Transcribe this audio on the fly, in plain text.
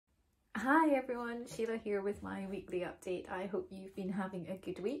Hi everyone, Sheila here with my weekly update. I hope you've been having a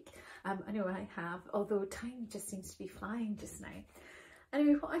good week. I know I have, although time just seems to be flying just now.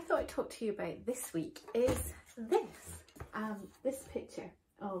 Anyway, what I thought I'd talk to you about this week is this picture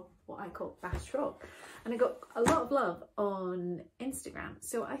of what I call Bash Rock, and I got a lot of love on Instagram,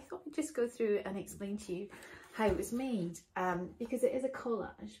 so I thought I'd just go through and explain to you how it was made, because it is a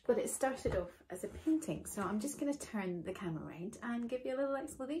collage, but it started off as a painting. So I'm just going to turn the camera around and give you a little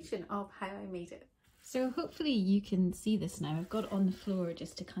explanation of how I made it. So hopefully you can see this now. I've got it on the floor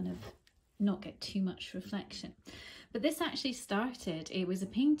just to kind of not get too much reflection. But this actually started, it was a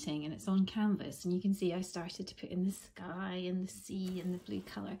painting and it's on canvas, and you can see I started to put in the sky and the sea and the blue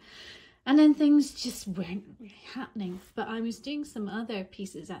colour. And then things just weren't really happening. But I was doing some other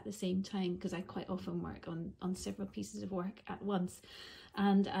pieces at the same time, because I quite often work on several pieces of work at once.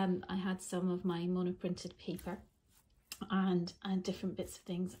 And I had some of my monoprinted paper and different bits of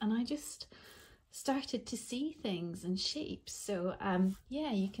things. And I just started to see things and shapes. So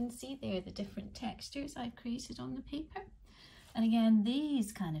yeah, you can see there the different textures I've created on the paper. And again,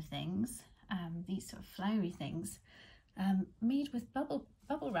 these kind of things, these sort of flowery things, made with bubble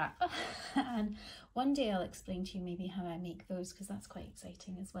wrap. And one day I'll explain to you maybe how I make those, because that's quite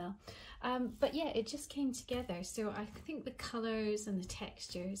exciting as well. But yeah, it just came together. So I think the colours and the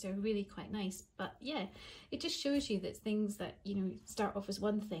textures are really quite nice. But yeah, it just shows you that things that, you know, start off as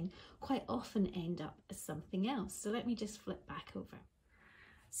one thing quite often end up as something else. So let me just flip back over.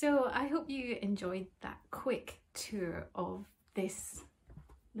 So I hope you enjoyed that quick tour of this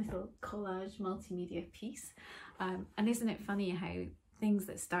little collage multimedia piece. And isn't it funny how things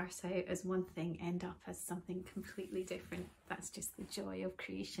that start out as one thing end up as something completely different? That's just the joy of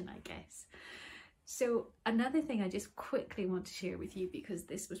creation, I guess. So another thing I just quickly want to share with you, because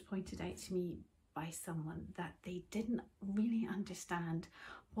this was pointed out to me by someone, that they didn't really understand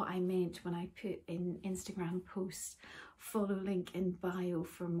what I meant when I put in Instagram posts, follow link in bio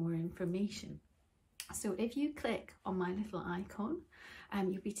for more information. So if you click on my little icon,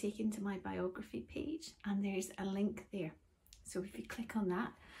 you'll be taken to my biography page, and there's a link there. So if you click on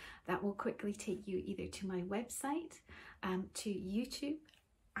that, that will quickly take you either to my website, to YouTube,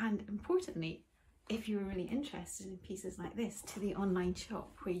 and importantly, if you're really interested in pieces like this, to the online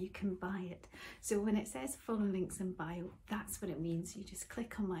shop where you can buy it. So when it says follow links in bio, that's what it means. You just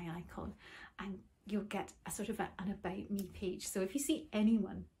click on my icon and you'll get a sort of an about me page. So if you see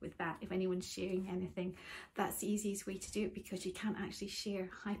anyone with that, if anyone's sharing anything, that's the easiest way to do it, because you can't actually share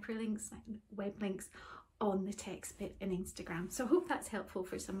hyperlinks, like web links, on the text bit in Instagram. So I hope that's helpful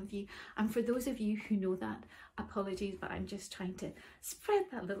for some of you. And for those of you who know that, apologies, but I'm just trying to spread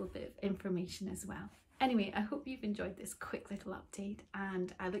that little bit of information as well. Anyway, I hope you've enjoyed this quick little update,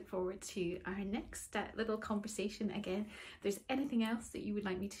 and I look forward to our next little conversation again. If there's anything else that you would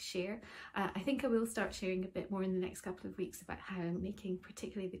like me to share, I think I will start sharing a bit more in the next couple of weeks about how I'm making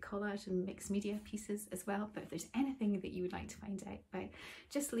particularly the collage and mixed media pieces as well. But if there's anything that you would like to find out about,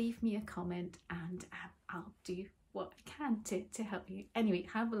 just leave me a comment and I'll do what I can to help you. Anyway,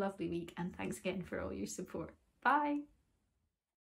 have a lovely week, and thanks again for all your support. Bye!